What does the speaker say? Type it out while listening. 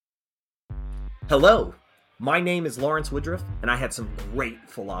Hello, my name is Lawrence Woodruff, and I had some great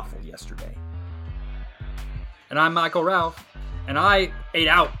falafel yesterday. And I'm Michael Ralph, and I ate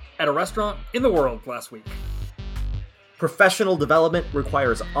out at a restaurant in the world last week. Professional development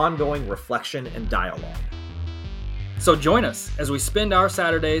requires ongoing reflection and dialogue. So join us as we spend our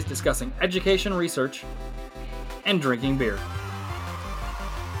Saturdays discussing education research and drinking beer.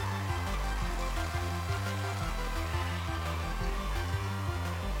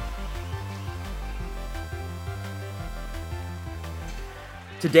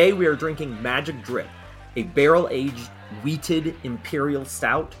 Today we are drinking Magic Drip, a barrel-aged wheated imperial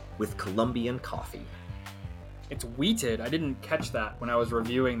stout with Colombian coffee. It's wheated. I didn't catch that when I was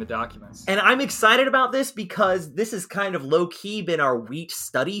reviewing the documents. And I'm excited about this because this is kind of low-key been our wheat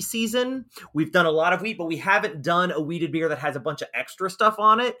study season. We've done a lot of wheat, but we haven't done a wheated beer that has a bunch of extra stuff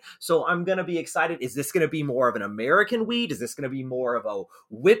on it. So I'm going to be excited. Is this going to be more of an American wheat? Is this going to be more of a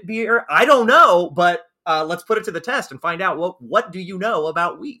wit beer? I don't know, but let's put it to the test and find out what do you know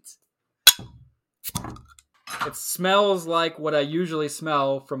about wheat? It smells like what I usually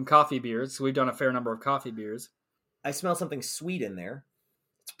smell from coffee beers. So we've done a fair number of coffee beers. I smell something sweet in there.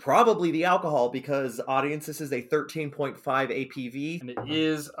 It's probably the alcohol because, audience, this is a 13.5 APV. And it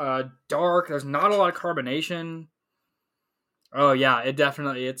is dark. There's not a lot of carbonation. Oh, yeah,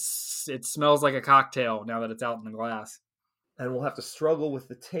 it smells like a cocktail now that it's out in the glass. And we'll have to struggle with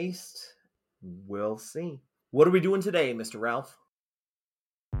the taste. We'll see. What are we doing today, Mr. Ralph?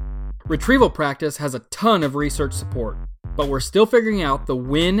 Retrieval practice has a ton of research support, but we're still figuring out the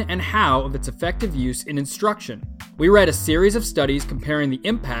when and how of its effective use in instruction. We read a series of studies comparing the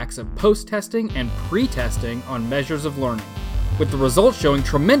impacts of post-testing and pre-testing on measures of learning, with the results showing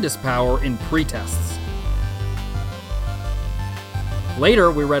tremendous power in pre-tests.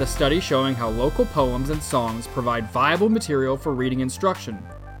 Later, we read a study showing how local poems and songs provide viable material for reading instruction.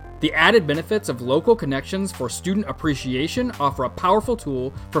 The added benefits of local connections for student appreciation offer a powerful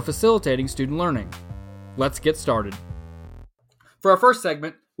tool for facilitating student learning. Let's get started. For our first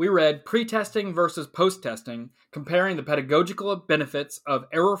segment, we read Pre-Testing versus Post-Testing, comparing the pedagogical benefits of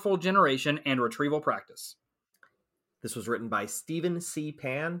errorful generation and retrieval practice. This was written by Stephen C.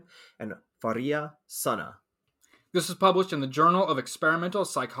 Pan and Faria Sana. This was published in the Journal of Experimental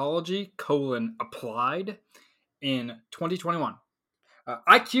Psychology, Applied, in 2021.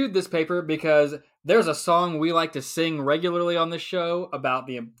 I queued this paper because there's a song we like to sing regularly on this show about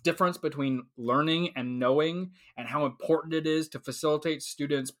the difference between learning and knowing and how important it is to facilitate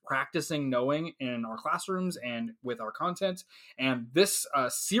students practicing knowing in our classrooms and with our content. And this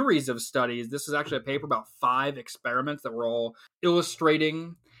series of studies, this is actually a paper about 5 experiments that were all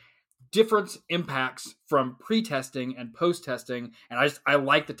illustrating different impacts from pre-testing and post-testing, and I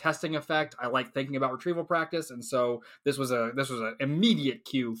like the testing effect. I like thinking about retrieval practice, and so this was an immediate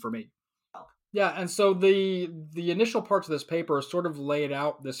cue for me. Yeah, and so the initial parts of this paper sort of laid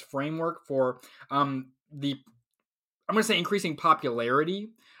out this framework for I'm going to say increasing popularity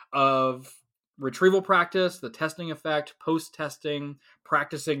of retrieval practice, the testing effect, post-testing,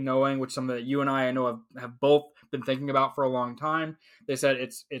 practicing knowing, which something that you and I know have both been thinking about for a long time. They said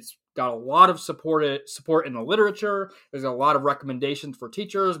it's got a lot of support in the literature. There's a lot of recommendations for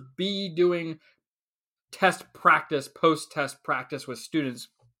teachers. Be doing test practice, post-test practice with students.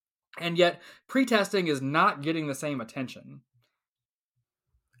 And yet, pre-testing is not getting the same attention.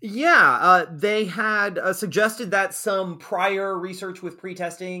 Yeah, they had suggested that some prior research with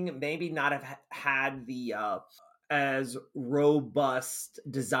pre-testing maybe not have had the as robust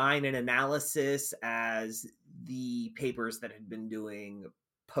design and analysis as the papers that had been doing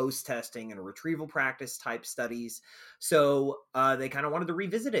post-testing and retrieval practice type studies. So they kind of wanted to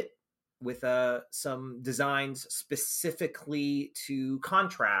revisit it with some designs specifically to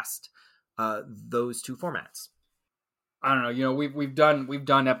contrast those two formats. I don't know. We've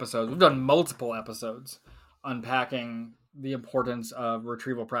done episodes. We've done multiple episodes unpacking the importance of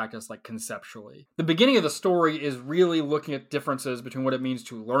retrieval practice, like conceptually. The beginning of the story is really looking at differences between what it means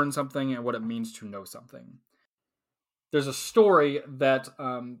to learn something and what it means to know something. There's a story that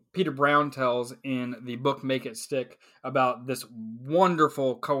Peter Brown tells in the book Make It Stick about this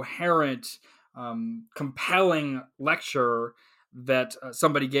wonderful, coherent, compelling lecture that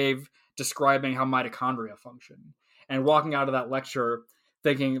somebody gave describing how mitochondria function. And walking out of that lecture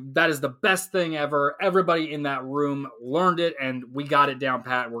thinking, that is the best thing ever. Everybody in that room learned it, and we got it down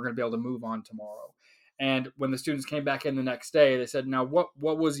pat. We're going to be able to move on tomorrow. And when the students came back in the next day, they said, now, what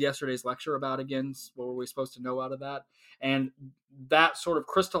was yesterday's lecture about again? What were we supposed to know out of that? And that sort of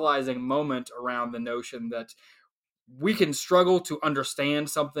crystallizing moment around the notion that we can struggle to understand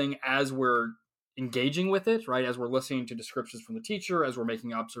something as we're engaging with it, right? As we're listening to descriptions from the teacher, as we're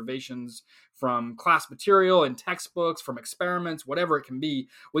making observations from class material and textbooks, from experiments, whatever it can be,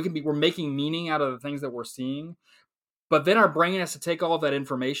 we're making meaning out of the things that we're seeing. But then our brain has to take all of that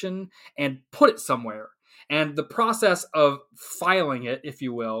information and put it somewhere. And the process of filing it, if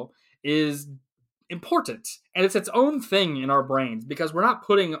you will, is important. And it's its own thing in our brains because we're not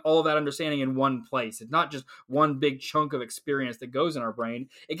putting all of that understanding in one place. It's not just one big chunk of experience that goes in our brain.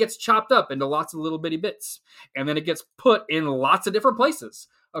 It gets chopped up into lots of little bitty bits. And then it gets put in lots of different places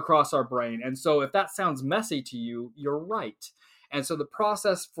across our brain. And so if that sounds messy to you, you're right. And so the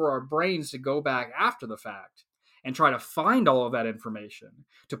process for our brains to go back after the fact and try to find all of that information,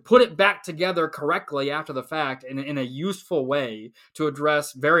 to put it back together correctly after the fact in a useful way to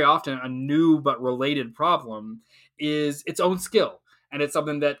address very often a new but related problem is its own skill. And it's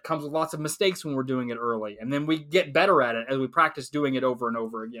something that comes with lots of mistakes when we're doing it early. And then we get better at it as we practice doing it over and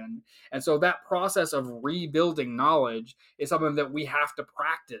over again. And so that process of rebuilding knowledge is something that we have to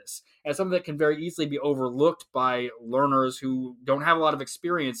practice. And something that can very easily be overlooked by learners who don't have a lot of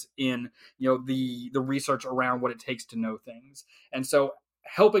experience in, the research around what it takes to know things. And so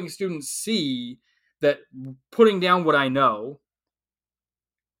helping students see that putting down what I know,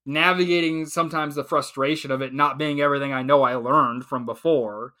 navigating sometimes the frustration of it not being everything I know I learned from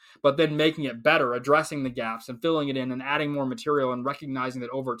before, but then making it better, addressing the gaps and filling it in and adding more material and recognizing that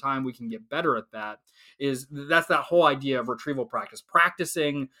over time we can get better at that's that whole idea of retrieval practice,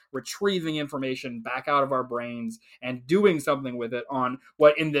 practicing retrieving information back out of our brains and doing something with it on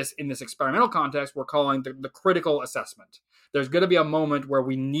what in this experimental context we're calling the critical assessment. There's going to be a moment where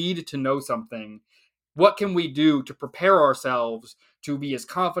we need to know something. What can we do to prepare ourselves to be as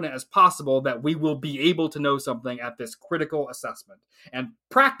confident as possible that we will be able to know something at this critical assessment? And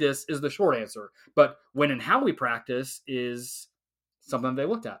practice is the short answer. But when and how we practice is something they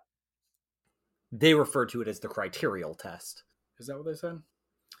looked at. They refer to it as the criterial test. Is that what they said?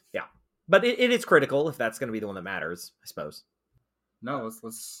 Yeah. But it is critical if that's going to be the one that matters, I suppose. No,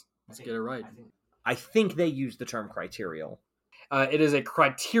 let's get it right. I think they use the term criterial. It is a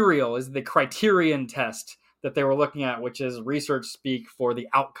criterial, is the criterion test that they were looking at, which is research speak for the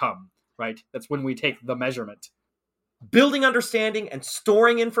outcome, right? That's when we take the measurement. Building understanding and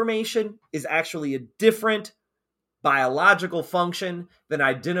storing information is actually a different biological function than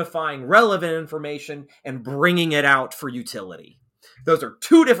identifying relevant information and bringing it out for utility. Those are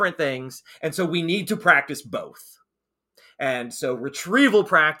two different things, and so we need to practice both. And so retrieval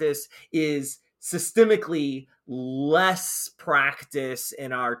practice is systemically less practice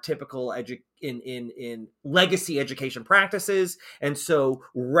in our typical in legacy education practices. And so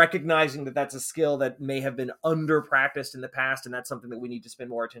recognizing that that's a skill that may have been under practiced in the past, and that's something that we need to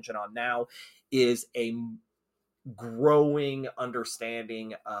spend more attention on now, is a growing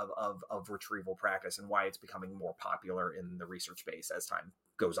understanding of retrieval practice and why it's becoming more popular in the research space as time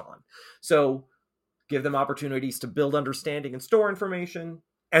goes on. So give them opportunities to build understanding and store information,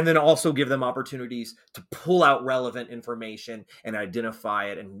 and then also give them opportunities to pull out relevant information and identify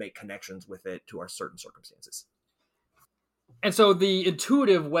it and make connections with it to our certain circumstances. And so the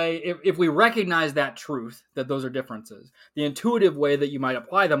intuitive way, if we recognize that truth, that those are differences, the intuitive way that you might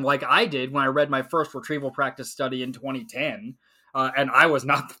apply them, like I did when I read my first retrieval practice study in 2010, and I was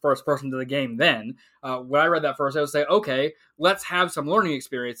not the first person to the game then. When I read that first, I would say, okay, let's have some learning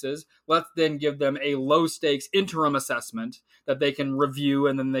experiences. Let's then give them a low-stakes interim assessment that they can review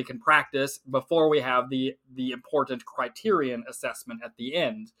and then they can practice before we have the important criterion assessment at the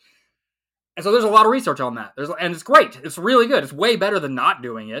end. And so there's a lot of research on that. And it's great. It's really good. It's way better than not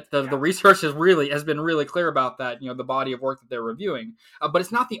doing it. The research has been really clear about that, the body of work that they're reviewing. But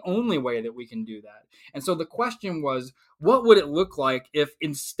it's not the only way that we can do that. And so the question was, what would it look like if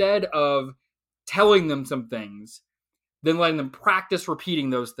instead of telling them some things, then letting them practice repeating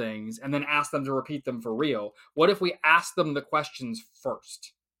those things and then ask them to repeat them for real? What if we asked them the questions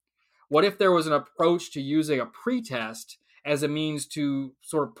first? What if there was an approach to using a pretest as a means to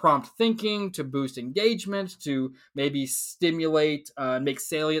sort of prompt thinking, to boost engagement, to maybe stimulate, make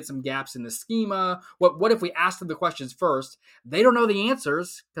salient some gaps in the schema? What if we ask them the questions first? They don't know the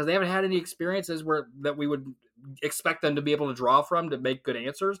answers because they haven't had any experiences that we would expect them to be able to draw from to make good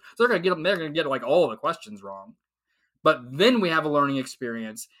answers. So they're going to get like all of the questions wrong. But then we have a learning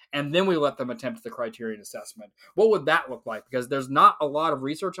experience, and then we let them attempt the criterion assessment. What would that look like? Because there's not a lot of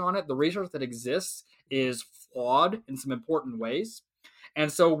research on it. The research that exists is flawed in some important ways.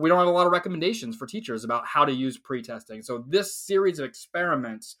 And so we don't have a lot of recommendations for teachers about how to use pretesting. So this series of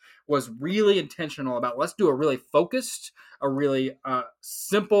experiments was really intentional about let's do a really focused, a really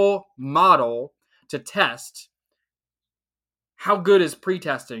simple model to test how good is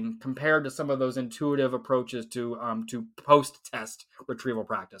pretesting compared to some of those intuitive approaches to post-test retrieval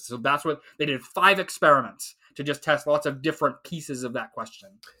practice? So that's what they did, 5 experiments to just test lots of different pieces of that question.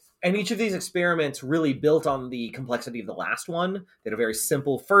 And each of these experiments really built on the complexity of the last one. They had a very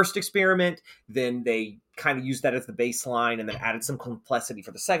simple first experiment, then they kind of used that as the baseline and then added some complexity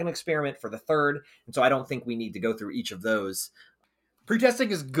for the second experiment, for the third. And so I don't think we need to go through each of those.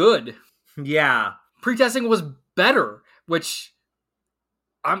 Pretesting is good. Yeah. Pretesting was better, which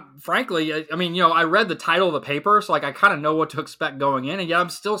I'm frankly, I mean, I read the title of the paper, so like I kind of know what to expect going in, and yet I'm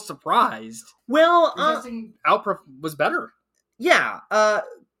still surprised. Well, pretesting was better. Yeah.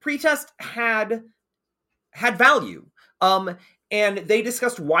 Pretest had value. And they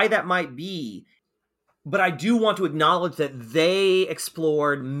discussed why that might be. But I do want to acknowledge that they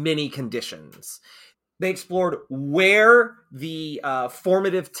explored many conditions. They explored where the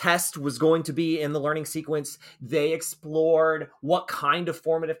formative test was going to be in the learning sequence. They explored what kind of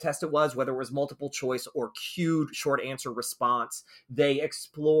formative test it was, whether it was multiple choice or cued short answer response. They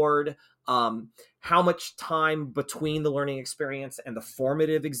explored how much time between the learning experience and the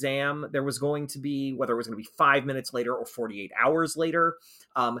formative exam there was going to be, whether it was going to be 5 minutes later or 48 hours later.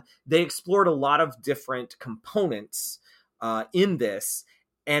 They explored a lot of different components in this.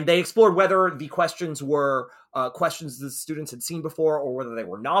 And they explored whether the questions were questions the students had seen before or whether they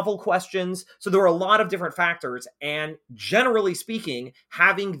were novel questions. So there were a lot of different factors. And generally speaking,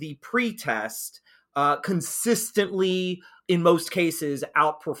 having the pretest consistently, in most cases,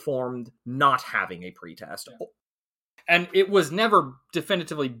 outperformed not having a pretest. And it was never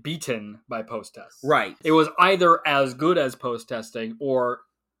definitively beaten by post-test. Right. It was either as good as post-testing, or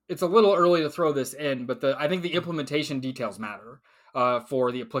it's a little early to throw this in, but I think the implementation details matter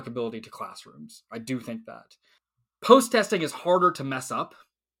for the applicability to classrooms. I do think that. Post-testing is harder to mess up.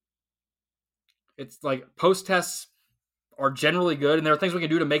 It's like post-tests are generally good, and there are things we can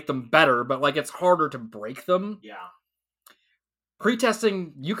do to make them better, but like it's harder to break them. Yeah.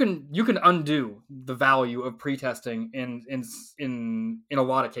 Pretesting, you can undo the value of pretesting in a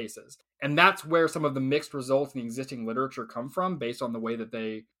lot of cases. And that's where some of the mixed results in the existing literature come from, based on the way that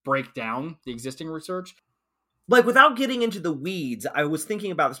they break down the existing research. Like, without getting into the weeds, I was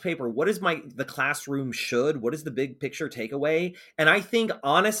thinking about this paper. What is the classroom should? What is the big picture takeaway? And I think,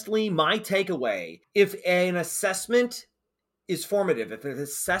 honestly, my takeaway, if an assessment is formative, if an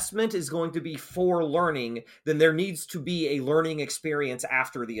assessment is going to be for learning, then there needs to be a learning experience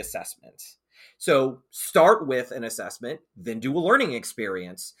after the assessment. So start with an assessment, then do a learning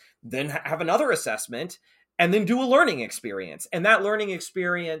experience, then have another assessment, and then do a learning experience. And that learning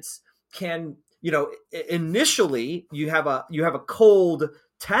experience can, initially you have a cold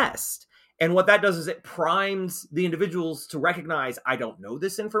test. And what that does is it primes the individuals to recognize, I don't know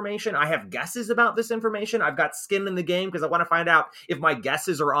this information. I have guesses about this information. I've got skin in the game because I want to find out if my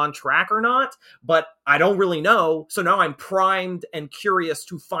guesses are on track or not, but I don't really know. So now I'm primed and curious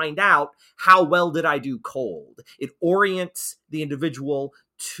to find out, how well did I do cold? It orients the individual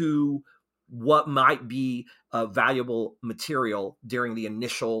to what might be valuable material during the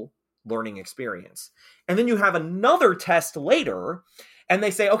initial learning experience. And then you have another test later, and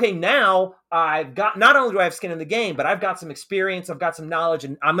they say, okay, now I've got, not only do I have skin in the game, but I've got some experience, I've got some knowledge,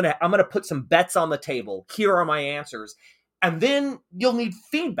 and I'm gonna put some bets on the table. Here are my answers. And then you'll need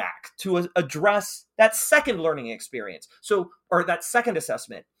feedback to address that second learning experience. Or that second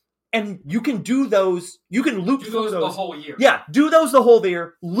assessment. And you can do those, you can loop through those the whole year. Yeah, do those the whole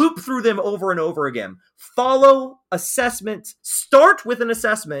year, loop through them over and over again. Follow assessments, start with an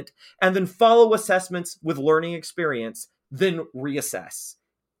assessment, and then follow assessments with learning experience, then reassess.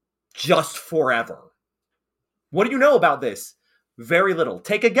 Just forever. What do you know about this? Very little.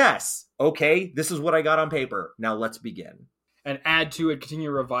 Take a guess. Okay, this is what I got on paper. Now let's begin. And add to it,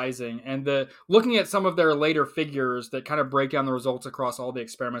 continue revising. And looking at some of their later figures that kind of break down the results across all the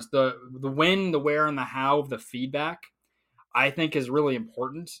experiments, the when, the where, and the how of the feedback, I think is really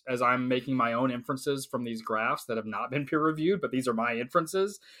important as I'm making my own inferences from these graphs that have not been peer-reviewed, but these are my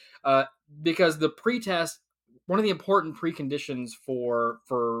inferences. Because the pretest, one of the important preconditions for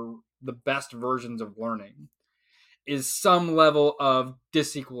the best versions of learning is some level of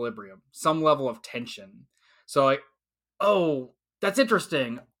disequilibrium, some level of tension. So like, oh, that's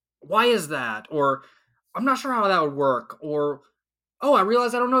interesting. Why is that? Or I'm not sure how that would work. Or, oh, I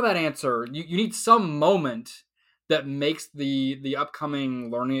realize I don't know that answer. You need some moment that makes the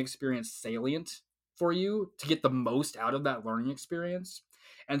upcoming learning experience salient for you to get the most out of that learning experience.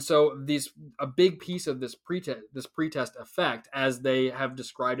 And so a big piece of this pretest effect, as they have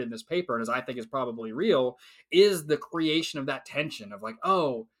described it in this paper, and as I think is probably real, is the creation of that tension of like,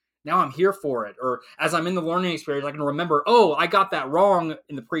 oh, now I'm here for it. Or as I'm in the learning experience, I can remember, oh, I got that wrong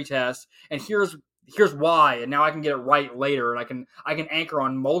in the pretest, and here's why, and now I can get it right later, and I can anchor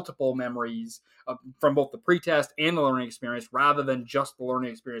on multiple memories from both the pretest and the learning experience rather than just the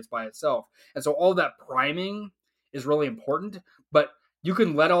learning experience by itself. And so all that priming is really important, but you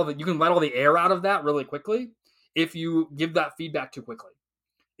can let all the air out of that really quickly if you give that feedback too quickly.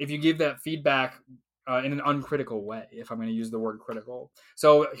 If you give that feedback in an uncritical way, if I'm going to use the word critical.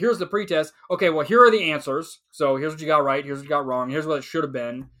 So here's the pretest. Okay, well, here are the answers. So here's what you got right. Here's what you got wrong. Here's what it should have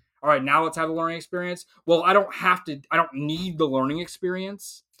been. All right, now let's have a learning experience. Well, I don't need the learning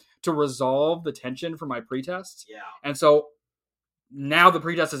experience to resolve the tension for my pretests. Yeah. And so now the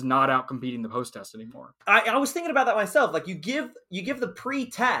pretest is not out competing the post-test anymore. I was thinking about that myself. Like you give the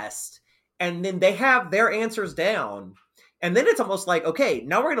pre-test, and then they have their answers down. And then it's almost like, okay,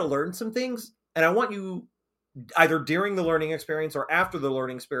 now we're going to learn some things. And I want you either during the learning experience or after the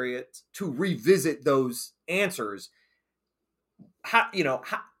learning experience to revisit those answers.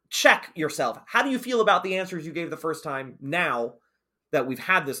 Check yourself. How do you feel about the answers you gave the first time now that we've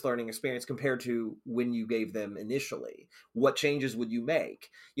had this learning experience compared to when you gave them initially? What changes would you make?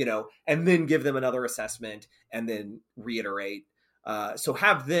 And then give them another assessment and then reiterate. So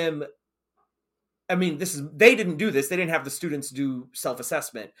have them, they didn't do this. They didn't have the students do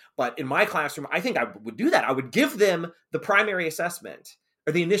self-assessment, but in my classroom, I think I would do that. I would give them the primary assessment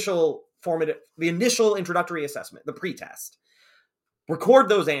or the initial introductory assessment, the pretest. Record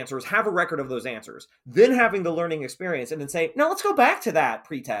those answers, have a record of those answers, then having the learning experience, and then say, now let's go back to that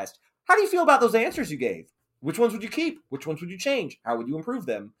pretest. How do you feel about those answers you gave? Which ones would you keep? Which ones would you change? How would you improve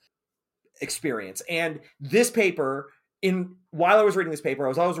them? Experience. And this paper, while I was reading this paper, I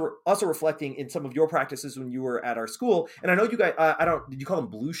was also reflecting in some of your practices when you were at our school. And I know you guys, did you call them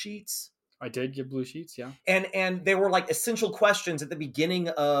blue sheets? I did give blue sheets, yeah. And they were like essential questions at the beginning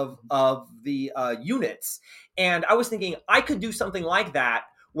of the units. And I was thinking I could do something like that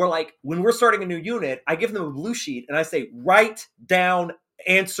where, like, when we're starting a new unit, I give them a blue sheet and I say, write down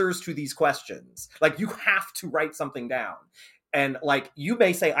answers to these questions. Like, you have to write something down. And like, you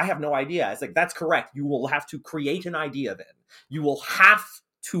may say, I have no idea. It's like, that's correct. You will have to create an idea then. You will have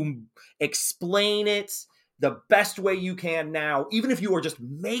to explain it the best way you can now, even if you are just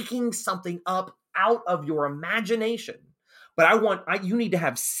making something up out of your imagination. But you need to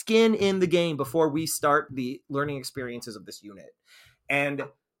have skin in the game before we start the learning experiences of this unit. And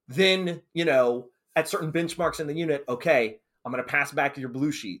then, at certain benchmarks in the unit, okay, I'm going to pass back to your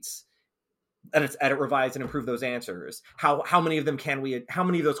blue sheets. Edit, revise, and improve those answers. How many of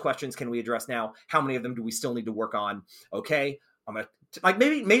those questions can we address now? How many of them do we still need to work on? Okay, I'm going to, like,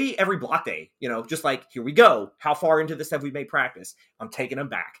 maybe every block day, just like, here we go. How far into this have we made practice? I'm taking them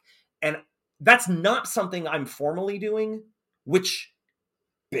back. And that's not something I'm formally doing, which,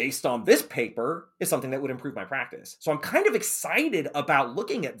 based on this paper, is something that would improve my practice. So I'm kind of excited about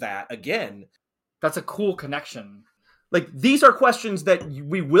looking at that again. That's a cool connection. Like, these are questions that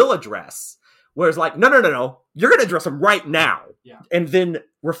we will address. Whereas, like, no, you're going to address them right now. Yeah. And then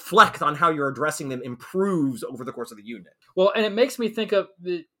reflect on how you're addressing them improves over the course of the unit. Well, and it makes me think of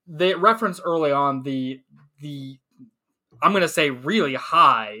the reference early on the I'm going to say really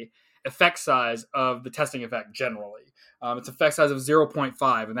high effect size of the testing effect generally. It's effect size of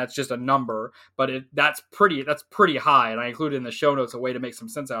 0.5, and that's just a number, but that's pretty high. And I included in the show notes a way to make some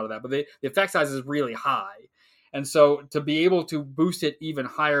sense out of that. But the effect size is really high. And so to be able to boost it even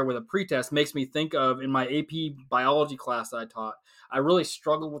higher with a pretest makes me think of, in my AP biology class that I taught, I really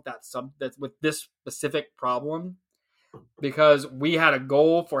struggled with with this specific problem, because we had a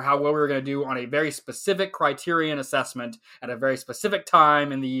goal for how well we were going to do on a very specific criterion assessment at a very specific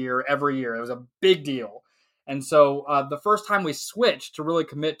time in the year, every year. It was a big deal. And so the first time we switched to really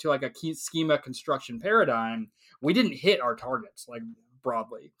commit to like a key schema construction paradigm, we didn't hit our targets, like,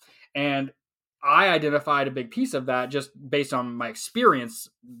 broadly. And I identified a big piece of that just based on my experience,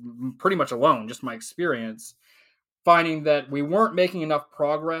 pretty much alone, just my experience, finding that we weren't making enough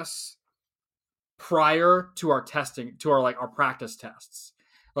progress prior to our testing, to our practice tests.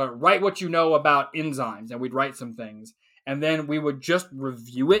 Write what you know about enzymes, and we'd write some things, and then we would just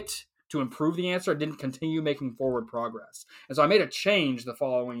review it to improve the answer. Didn't continue making forward progress. And so I made a change the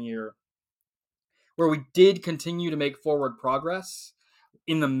following year where we did continue to make forward progress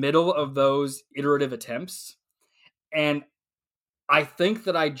in the middle of those iterative attempts. And I think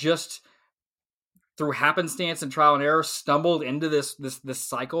that I just, through happenstance and trial and error, stumbled into this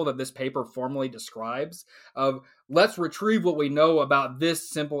cycle that this paper formally describes of, let's retrieve what we know about this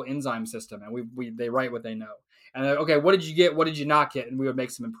simple enzyme system. And they write what they know. And okay, what did you get? What did you not get? And we would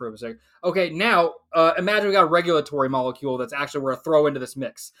make some improvements. Like, okay, now imagine we got a regulatory molecule that's actually we're going to throw into this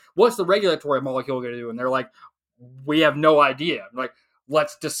mix. What's the regulatory molecule going to do? And they're like, we have no idea. I'm like,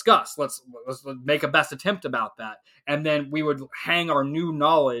 let's discuss. Let's make a best attempt about that. And then we would hang our new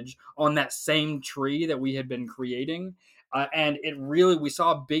knowledge on that same tree that we had been creating. And we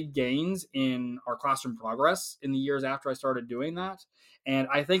saw big gains in our classroom progress in the years after I started doing that. And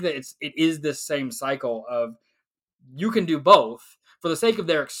I think that it is this same cycle of you can do both. For the sake of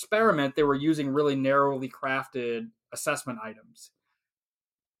their experiment, they were using really narrowly crafted assessment items.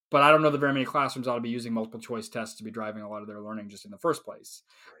 But I don't know that very many classrooms ought to be using multiple choice tests to be driving a lot of their learning just in the first place.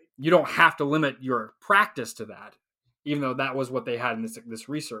 Right. You don't have to limit your practice to that, even though that was what they had in this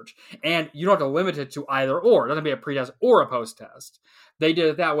research. And you don't have to limit it to either or. It doesn't be a pretest or a post-test. They did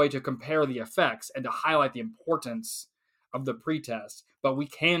it that way to compare the effects and to highlight the importance of the pretest. But we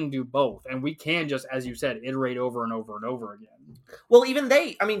can do both. And we can just, as you said, iterate over and over and over again. Well, even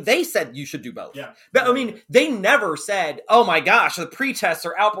they said you should do both. Yeah. But, I mean, they never said, oh my gosh, the pretests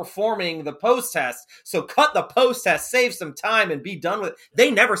are outperforming the post-tests, so cut the post-test, save some time, and be done with it. They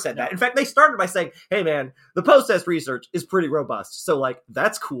never said that. In fact, they started by saying, hey man, the post-test research is pretty robust. So like,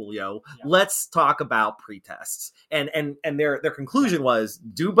 that's cool, yo. Yeah. Let's talk about pretests. And their conclusion was,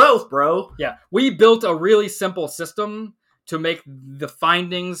 do both, bro. Yeah. We built a really simple system to make the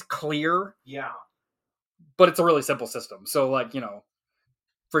findings clear. Yeah. But it's a really simple system. So like,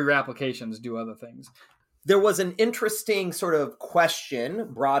 for your applications, do other things. There was an interesting sort of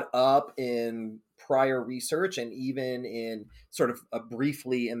question brought up in prior research and even in sort of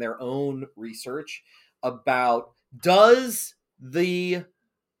briefly in their own research about does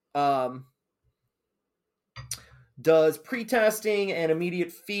pretesting and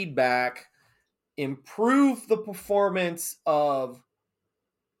immediate feedback improve the performance of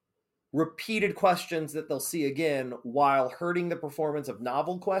repeated questions that they'll see again while hurting the performance of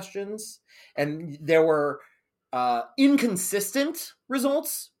novel questions? And there were inconsistent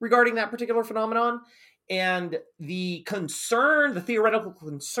results regarding that particular phenomenon. And the theoretical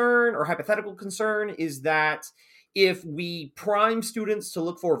concern or hypothetical concern is that if we prime students to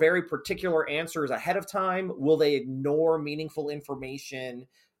look for very particular answers ahead of time, will they ignore meaningful information,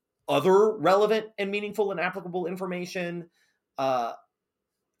 other relevant and meaningful and applicable information,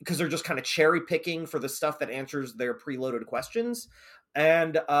 because they're just kind of cherry picking for the stuff that answers their preloaded questions?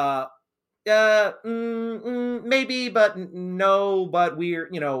 And maybe, but no, but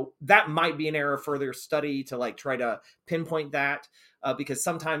that might be an area of further study to like try to pinpoint that, because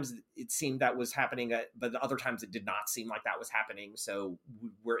sometimes it seemed that was happening, but other times it did not seem like that was happening. So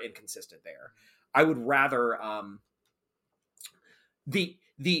we're inconsistent there. I would rather the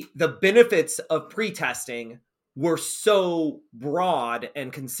benefits of pretesting were so broad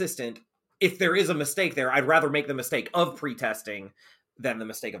and consistent. If there is a mistake there, I'd rather make the mistake of pretesting than the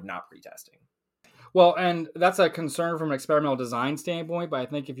mistake of not pretesting. Well, and that's a concern from an experimental design standpoint, but I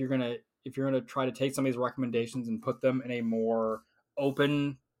think if you're gonna try to take some of these recommendations and put them in a more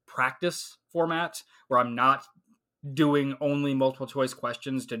open practice format where I'm not doing only multiple choice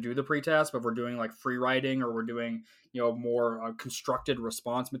questions to do the pretest, but we're doing like free writing or we're doing more constructed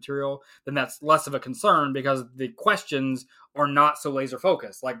response material, then that's less of a concern because the questions are not so laser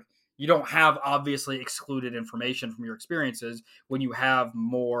focused. Like you don't have obviously excluded information from your experiences when you have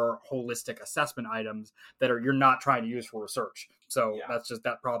more holistic assessment items that you're not trying to use for research. So That's just,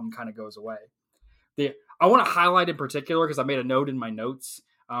 that problem kind of goes away. I want to highlight in particular, because I made a note in my notes,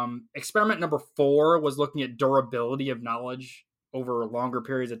 experiment number 4 was looking at durability of knowledge over longer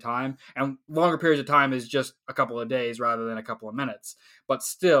periods of time. And longer periods of time is just a couple of days rather than a couple of minutes. But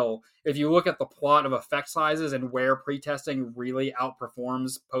still, if you look at the plot of effect sizes and where pretesting really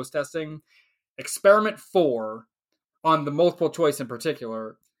outperforms post-testing, experiment 4 on the multiple choice in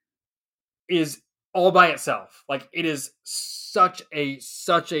particular is all by itself. Like it is such a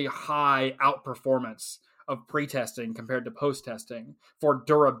high outperformance of pretesting compared to post-testing for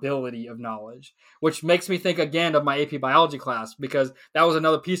durability of knowledge, which makes me think again of my AP biology class, because that was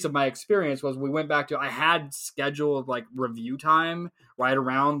another piece of my experience was we went back to, I had scheduled like review time right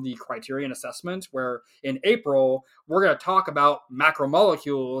around the criterion assessment, where in April, we're going to talk about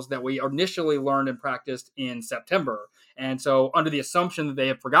macromolecules that we initially learned and practiced in September. And so under the assumption that they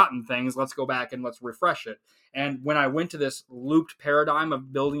have forgotten things, let's go back and let's refresh it. And when I went to this looped paradigm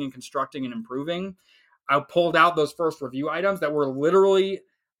of building and constructing and improving, I pulled out those first review items that were literally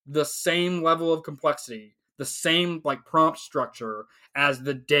the same level of complexity, the same like prompt structure as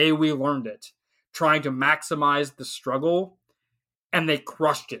the day we learned it, trying to maximize the struggle, and they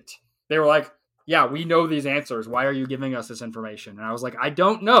crushed it. They were like, yeah, we know these answers. Why are you giving us this information? And I was like, I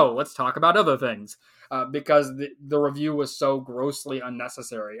don't know. Let's talk about other things. Because the review was so grossly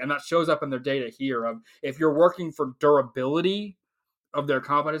unnecessary. And that shows up in their data here of if you're working for durability of their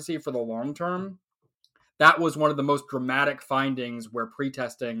competency for the long term, that was one of the most dramatic findings where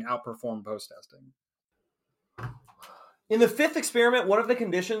pre-testing outperformed post-testing. In the fifth experiment, one of the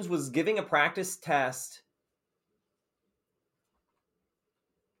conditions was giving a practice test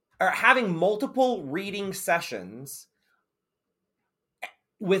or having multiple reading sessions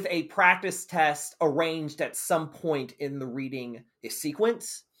with a practice test arranged at some point in the reading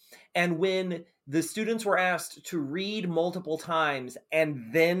sequence. And when the students were asked to read multiple times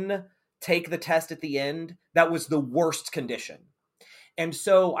and then take the test at the end, that was the worst condition. And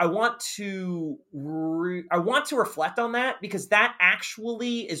so I want to reflect on that, because that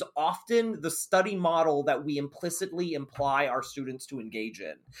actually is often the study model that we implicitly imply our students to engage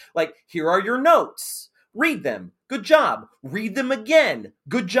in. Like, here are your notes. Read them. Good job. Read them again.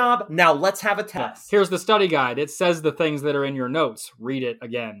 Good job. Now let's have a test. Here's the study guide. It says the things that are in your notes. Read it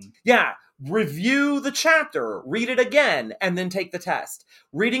again. Yeah. Review the chapter, read it again, and then take the test.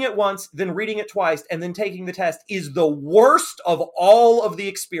 Reading it once, then reading it twice, and then taking the test is the worst of all of the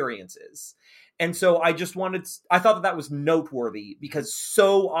experiences. And so I thought that was noteworthy, because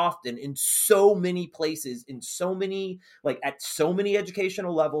so often in so many places, in so many, like at so many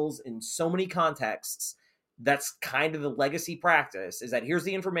educational levels, in so many contexts, that's kind of the legacy practice, is that here's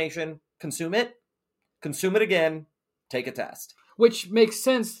the information, consume it again, take a test. Which makes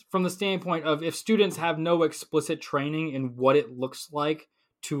sense from the standpoint of if students have no explicit training in what it looks like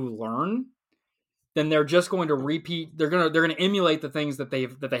to learn, then they're just going to repeat. They're going to emulate the things that they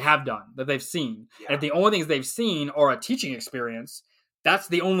have done, that they've seen. Yeah. And if the only things they've seen are a teaching experience, that's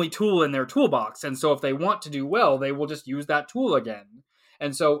the only tool in their toolbox. And so if they want to do well, they will just use that tool again.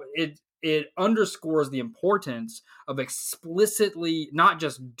 And so it underscores the importance of explicitly not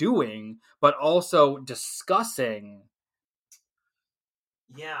just doing, but also discussing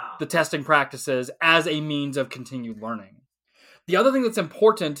the testing practices as a means of continued learning. The other thing that's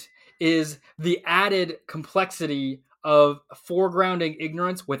important is the added complexity of foregrounding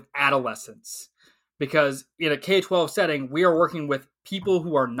ignorance with adolescents. Because in a K-12 setting, we are working with people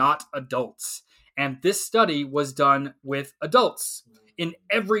who are not adults. And this study was done with adults in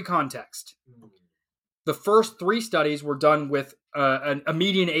every context. The first 3 studies were done with a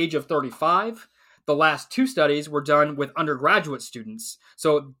median age of 35. The last 2 studies were done with undergraduate students.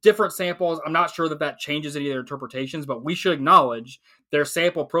 So different samples. I'm not sure that changes any of their interpretations, but we should acknowledge their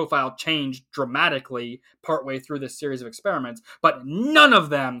sample profile changed dramatically partway through this series of experiments, but none of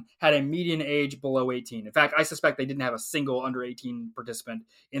them had a median age below 18. In fact, I suspect they didn't have a single under 18 participant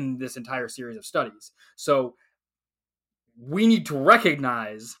in this entire series of studies. So we need to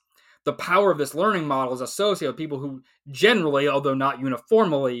recognize the power of this learning model is associated with people who generally, although not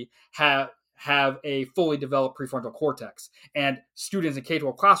uniformly, have a fully developed prefrontal cortex, and students in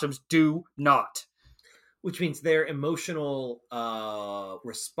K-12 classrooms do not. Which means their emotional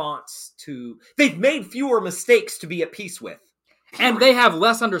response they've made fewer mistakes to be at peace with. And they have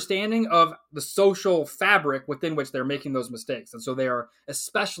less understanding of the social fabric within which they're making those mistakes. And so they are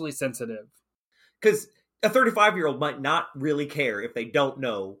especially sensitive. Because a 35-year-old might not really care if they don't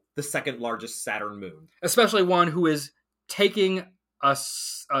know the second largest Saturn moon. Especially one who is taking a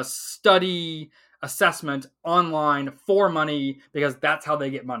study assessment online for money because that's how they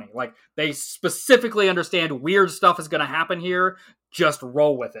get money. Like, they specifically understand weird stuff is going to happen here. Just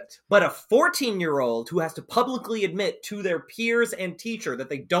roll with it. But a 14-year-old who has to publicly admit to their peers and teacher that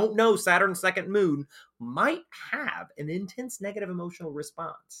they don't know Saturn's second moon might have an intense negative emotional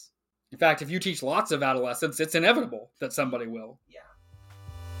response. In fact, if you teach lots of adolescents, it's inevitable that somebody will. Yeah.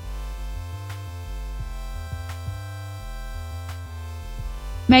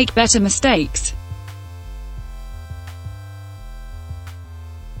 Make better mistakes.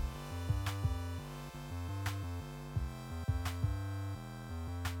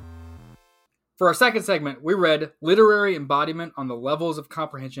 For our second segment, we read Literary Embodiment on the Levels of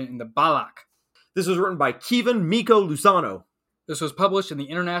Comprehension in the Balak. This was written by Kevin Miko Lusano. This was published in the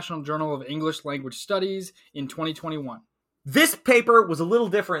International Journal of English Language Studies in 2021. This paper was a little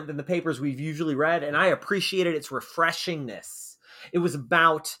different than the papers we've usually read, and I appreciated its refreshingness. It was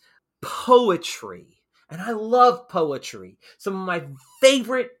about poetry, and I love poetry. Some of my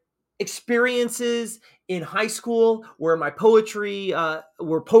favorite experiences in high school were my poetry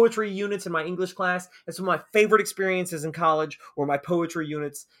units in my English class, and some of my favorite experiences in college were my poetry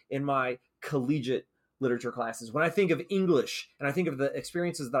units in my collegiate literature classes. When I think of English and I think of the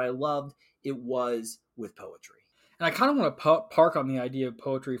experiences that I loved, it was with poetry. And I kind of want to park on the idea of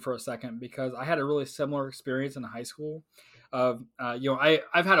poetry for a second, because I had a really similar experience in high school. I've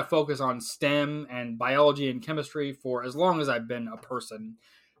had a focus on STEM and biology and chemistry for as long as I've been a person.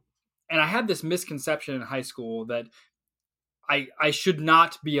 And I had this misconception in high school that I should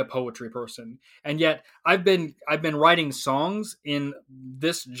not be a poetry person. And yet I've been writing songs in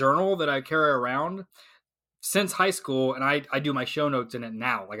this journal that I carry around since high school, and I do my show notes in it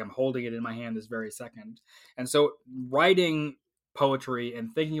now. Like, I'm holding it in my hand this very second. And so writing poetry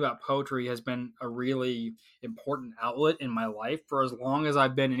and thinking about poetry has been a really important outlet in my life for as long as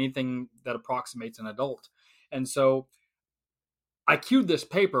I've been anything that approximates an adult. And so I queued this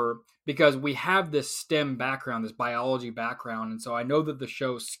paper because we have this STEM background, this biology background. And so I know that the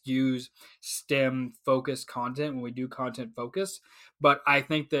show skews STEM focused content when we do content focus, but I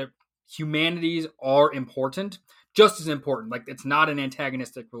think that humanities are important, just as important. Like, it's not an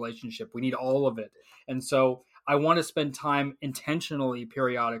antagonistic relationship. We need all of it. And so I want to spend time intentionally,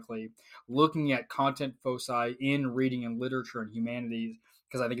 periodically, looking at content foci in reading and literature and humanities,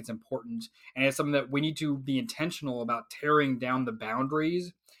 because I think it's important. And it's something that we need to be intentional about, tearing down the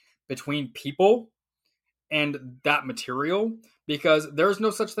boundaries between people and that material, because there's no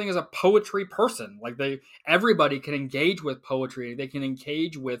such thing as a poetry person. Like, everybody can engage with poetry. They can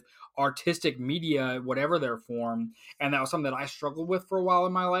engage with artistic media, whatever their form. And that was something that I struggled with for a while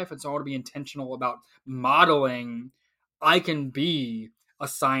in my life. And so I want to be intentional about modeling. I can be a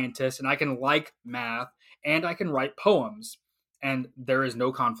scientist, and I can like math, and I can write poems. And there is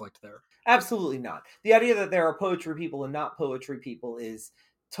no conflict there. Absolutely not. The idea that there are poetry people and not poetry people is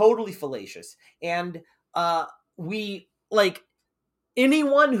totally fallacious. And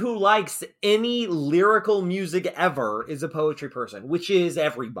anyone who likes any lyrical music ever is a poetry person, which is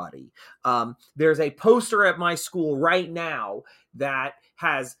everybody. There's a poster at my school right now that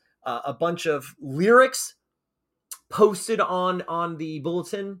has a bunch of lyrics posted on the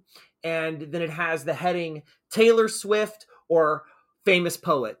bulletin, and then it has the heading Taylor Swift or famous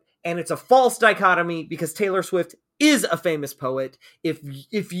poet. And it's a false dichotomy, because Taylor Swift is a famous poet.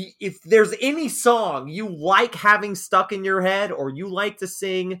 If there's any song you like having stuck in your head or you like to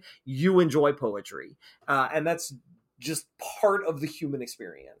sing, you enjoy poetry. And that's just part of the human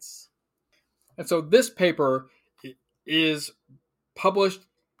experience. And so this paper is published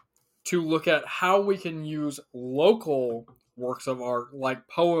to look at how we can use local works of art, like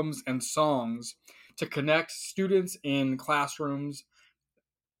poems and songs, to connect students in classrooms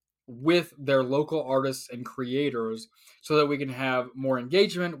with their local artists and creators, so that we can have more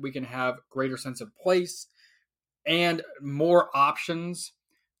engagement, we can have greater sense of place, and more options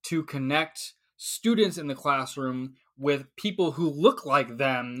to connect students in the classroom with people who look like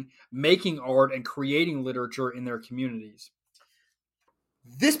them, making art and creating literature in their communities.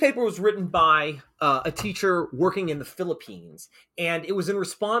 This paper was written by a teacher working in the Philippines, and it was in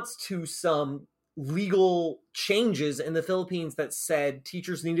response to some legal changes in the Philippines that said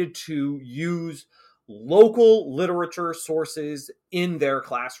teachers needed to use local literature sources in their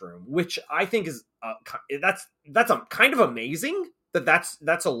classroom, which I think is that's a kind of amazing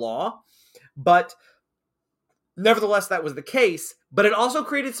that's a law. But nevertheless, that was the case. But it also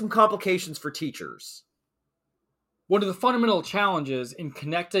created some complications for teachers. One of the fundamental challenges in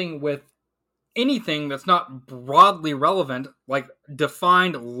connecting with anything that's not broadly relevant, like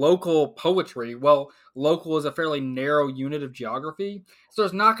defined local poetry, well, local is a fairly narrow unit of geography, so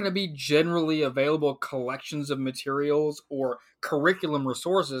there's not going to be generally available collections of materials or curriculum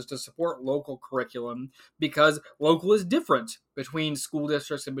resources to support local curriculum, because local is different between school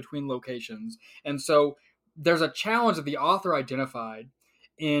districts and between locations. And so there's a challenge that the author identified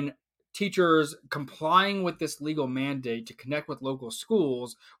in teachers complying with this legal mandate to connect with local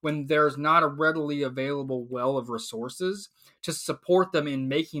schools when there's not a readily available well of resources to support them in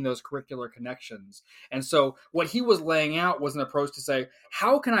making those curricular connections. And so what he was laying out was an approach to say,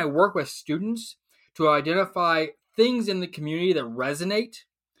 how can I work with students to identify things in the community that resonate,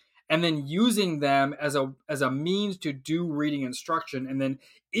 and then using them as a means to do reading instruction? And then,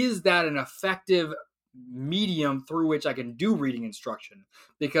 is that an effective medium through which I can do reading instruction?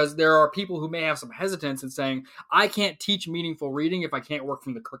 Because there are people who may have some hesitance in saying, I can't teach meaningful reading if I can't work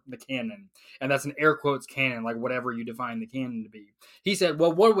from the canon. And that's an air quotes canon, like whatever you define the canon to be. He said,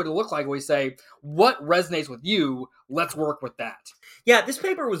 well, what would it look like? We say, what resonates with you? Let's work with that. Yeah, this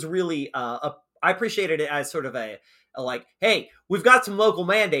paper was really, I appreciated it as sort of a like, hey, we've got some local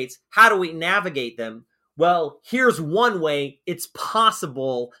mandates. How do we navigate them? Well, here's one way. It's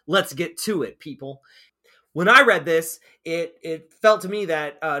possible. Let's get to it, people. When I read this, it felt to me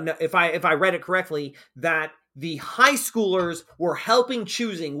that if I read it correctly, that the high schoolers were helping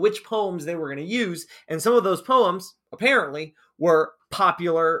choosing which poems they were going to use, and some of those poems apparently were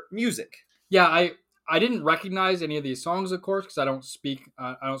popular music. Yeah, I didn't recognize any of these songs, of course, because I don't speak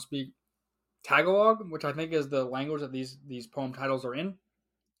Tagalog, which I think is the language that these poem titles are in.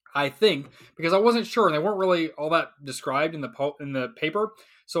 I think because I wasn't sure, and they weren't really all that described in the paper.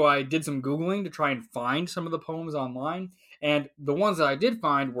 So I did some googling to try and find some of the poems online, and the ones that I did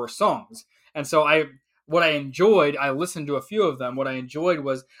find were songs. And so what I enjoyed, I listened to a few of them. What I enjoyed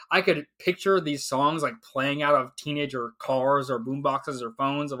was I could picture these songs like playing out of teenager cars or boomboxes or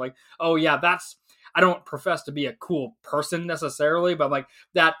phones. Of like, oh yeah, that's. I don't profess to be a cool person necessarily, but like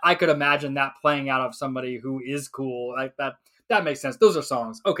that, I could imagine that playing out of somebody who is cool like that. That makes sense. Those are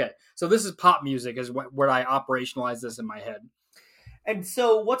songs. Okay. So this is pop music is where I operationalize this in my head. And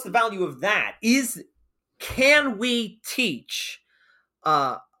so what's the value of that? Can we teach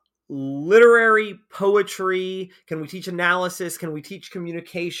literary poetry? Can we teach analysis? Can we teach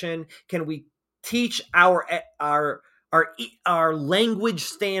communication? Can we teach our language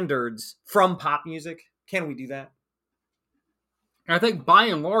standards from pop music? Can we do that? And I think by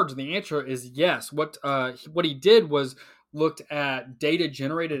and large the answer is yes. What he did was looked at data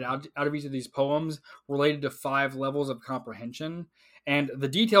generated out of each of these poems related to 5 levels of comprehension. And the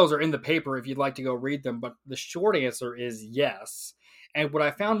details are in the paper if you'd like to go read them, but the short answer is yes. And what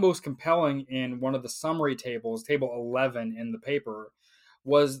I found most compelling in one of the summary tables, table 11 in the paper,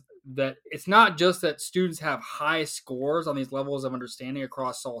 was that it's not just that students have high scores on these levels of understanding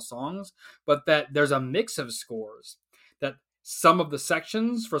across all songs, but that there's a mix of scores. That some of the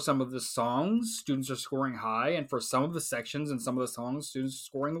sections for some of the songs, students are scoring high, and for some of the sections and some of the songs, students are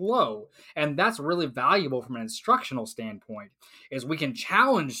scoring low. And that's really valuable from an instructional standpoint, is we can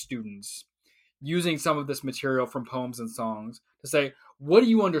challenge students using some of this material from poems and songs to say, what do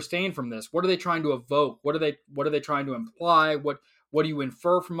you understand from this? What are they trying to evoke? What are they trying to imply? What do you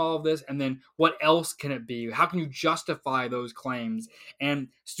infer from all of this? And then what else can it be? How can you justify those claims? And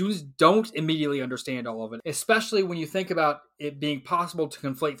students don't immediately understand all of it, especially when you think about it being possible to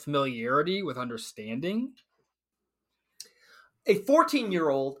conflate familiarity with understanding. A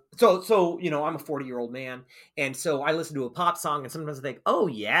 14-year-old, so I'm a 40-year-old man, and so I listen to a pop song, and sometimes I think, oh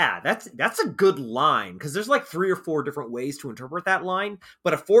yeah, that's a good line, because there's like 3 or 4 different ways to interpret that line,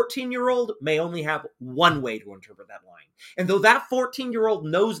 but a 14-year-old may only have one way to interpret that line. And though that 14-year-old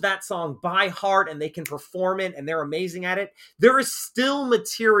knows that song by heart, and they can perform it, and they're amazing at it, there is still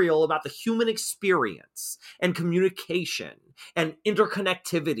material about the human experience, and communication, and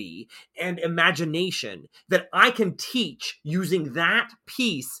interconnectivity, and imagination that I can teach using that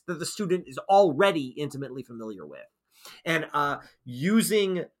piece that the student is already intimately familiar with, and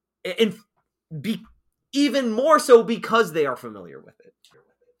even more so because they are familiar with it.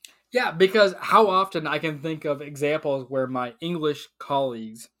 Yeah, because how often I can think of examples where my English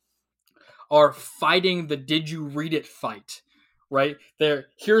colleagues are fighting the "did you read it" fight, right?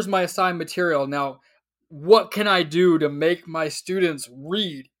 Here's my assigned material. Now, what can I do to make my students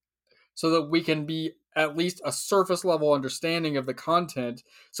read so that we can be at least a surface level understanding of the content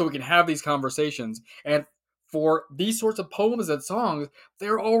so we can have these conversations? And for these sorts of poems and songs,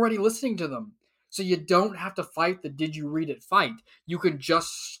 they're already listening to them. So you don't have to fight the "did you read it" fight. You can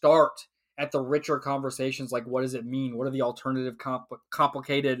just start at the richer conversations like, what does it mean? What are the alternative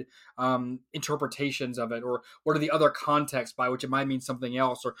complicated interpretations of it? Or what are the other contexts by which it might mean something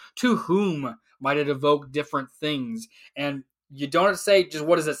else? Or to whom might it evoke different things? And you don't say, just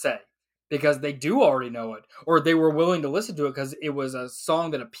what does it say? Because they do already know it, or they were willing to listen to it because it was a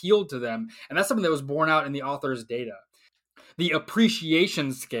song that appealed to them. And that's something that was borne out in the author's data. The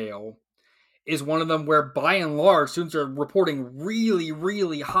appreciation scale is one of them where, by and large, students are reporting really,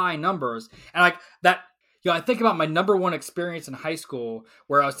 really high numbers. And like that, I think about my number one experience in high school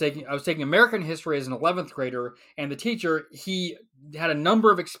where I was taking American history as an 11th grader, and the teacher, he had a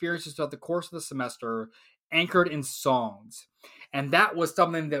number of experiences throughout the course of the semester anchored in songs. And that was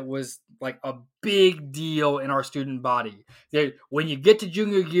something that was like a big deal in our student body. When you get to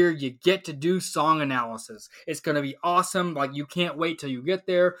junior year, you get to do song analysis. It's going to be awesome. Like, you can't wait till you get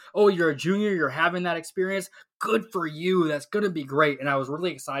there. Oh, you're a junior, you're having that experience. Good for you. That's going to be great. And I was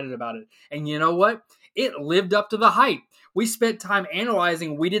really excited about it. And you know what? It lived up to the hype. We spent time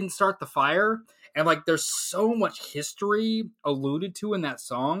analyzing We Didn't Start the Fire. And like, there's so much history alluded to in that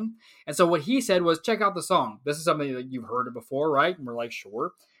song. And so what he said was, check out the song. This is something that you've heard before, right? And we're like,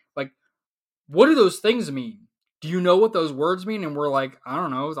 sure. Like, what do those things mean? Do you know what those words mean? And we're like, I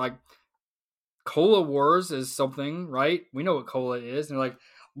don't know. It's like, Cola Wars is something, right? We know what cola is. And they're like,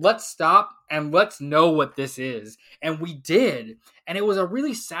 let's stop and let's know what this is. And we did. And it was a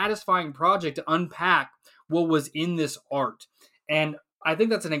really satisfying project to unpack what was in this art. And I think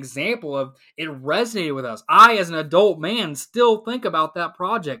that's an example of it resonated with us. I, as an adult man, still think about that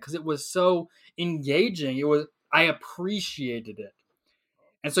project because it was so engaging. I appreciated it.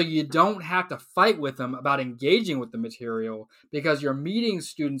 And so you don't have to fight with them about engaging with the material because you're meeting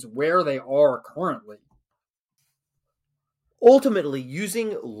students where they are currently. Ultimately,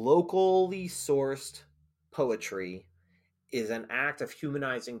 using locally sourced poetry is an act of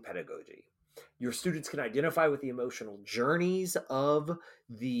humanizing pedagogy. Your students can identify with the emotional journeys of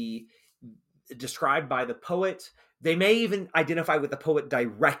the described by the poet. They may even identify with the poet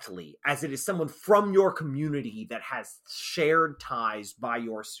directly, as it is someone from your community that has shared ties by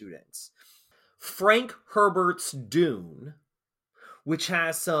your students. Frank Herbert's Dune, which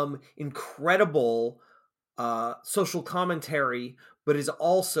has some incredible social commentary, but is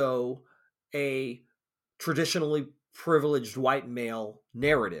also a traditionally privileged white male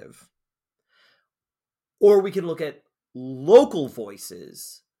narrative. Or we can look at local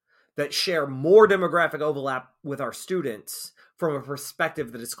voices that share more demographic overlap with our students from a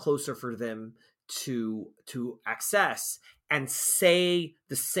perspective that is closer for them to access and say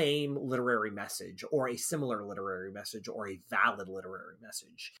the same literary message or a similar literary message or a valid literary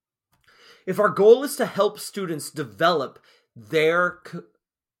message. If our goal is to help students develop their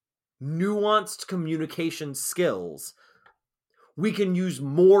nuanced communication skills, we can use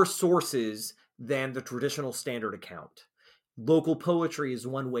more sources than the traditional standard account. Local poetry is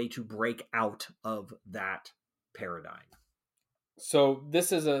one way to break out of that paradigm. So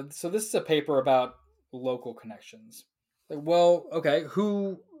this is a paper about local connections. Like, well, okay,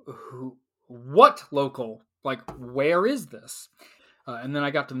 what local? Like, where is this? And then I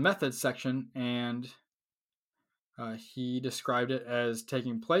got to the methods section, and he described it as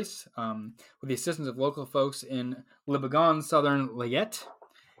taking place with the assistance of local folks in Libégon, Southern Leyte.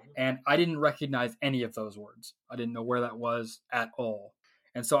 And I didn't recognize any of those words. I didn't know where that was at all.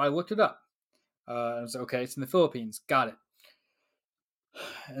 And so I looked it up. I was like, okay, it's in the Philippines. Got it.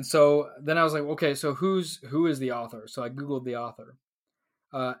 And so then I was like, okay, so who is the author? So I Googled the author.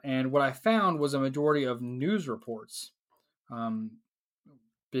 And what I found was a majority of news reports.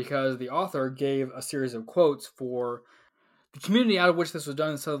 Because the author gave a series of quotes for the community out of which this was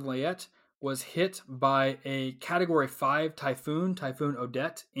done in Southern Leyte was hit by a Category 5 Typhoon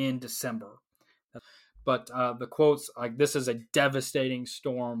Odette, in December. But the quotes, like, this is a devastating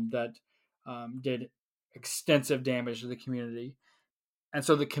storm that did extensive damage to the community. And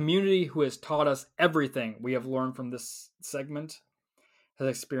so the community who has taught us everything we have learned from this segment has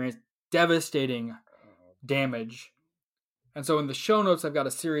experienced devastating damage. And so in the show notes, I've got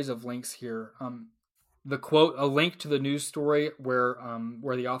a series of links here. The quote, a link to the news story where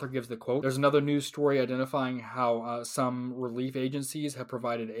the author gives the quote. There's another news story identifying how some relief agencies have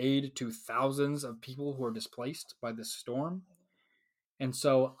provided aid to thousands of people who are displaced by this storm. And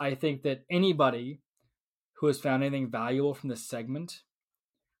so I think that anybody who has found anything valuable from this segment,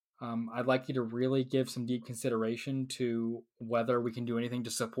 I'd like you to really give some deep consideration to whether we can do anything to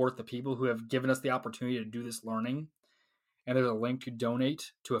support the people who have given us the opportunity to do this learning. And there's a link to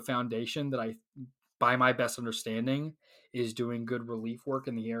donate to a foundation that by my best understanding, is doing good relief work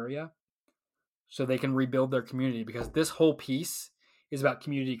in the area so they can rebuild their community, because this whole piece is about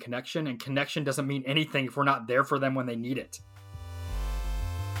community connection, and connection doesn't mean anything if we're not there for them when they need it.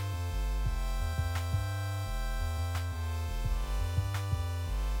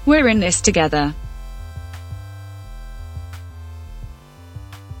 We're in this together.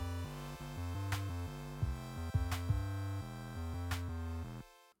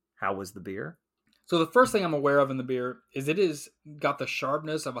 How was the beer? So the first thing I'm aware of in the beer is it is got the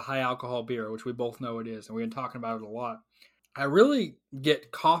sharpness of a high alcohol beer, which we both know it is, and we've been talking about it a lot. I really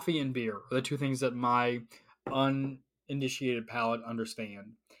get coffee and beer are the two things that my uninitiated palate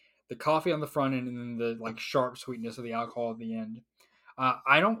understand. The coffee on the front end, and then the sharp sweetness of the alcohol at the end.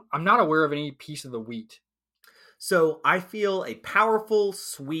 I'm not aware of any piece of the wheat. So I feel a powerful,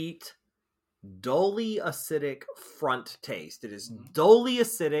 sweet, dully acidic front taste. It is dully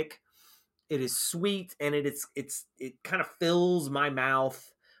acidic. It is sweet, and it kind of fills my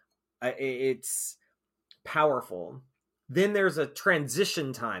mouth. It's powerful. Then there's a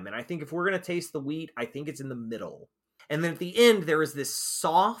transition time, and I think if we're going to taste the wheat, I think it's in the middle. And then at the end, there is this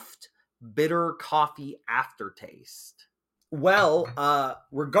soft, bitter coffee aftertaste. Well,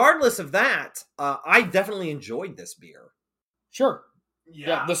 regardless of that, I definitely enjoyed this beer. Sure.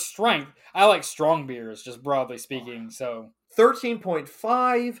 Yeah, the strength. I like strong beers, just broadly speaking. So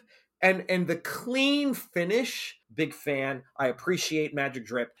 13.5. And the clean finish, big fan. I appreciate Magic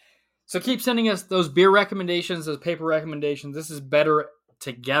Drip. So keep sending us those beer recommendations, those paper recommendations. This is better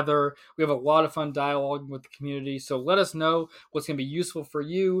together. We have a lot of fun dialogue with the community. So let us know what's going to be useful for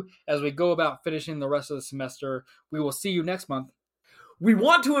you as we go about finishing the rest of the semester. We will see you next month. We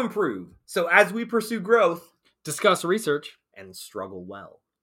want to improve. So as we pursue growth, discuss research, and struggle well.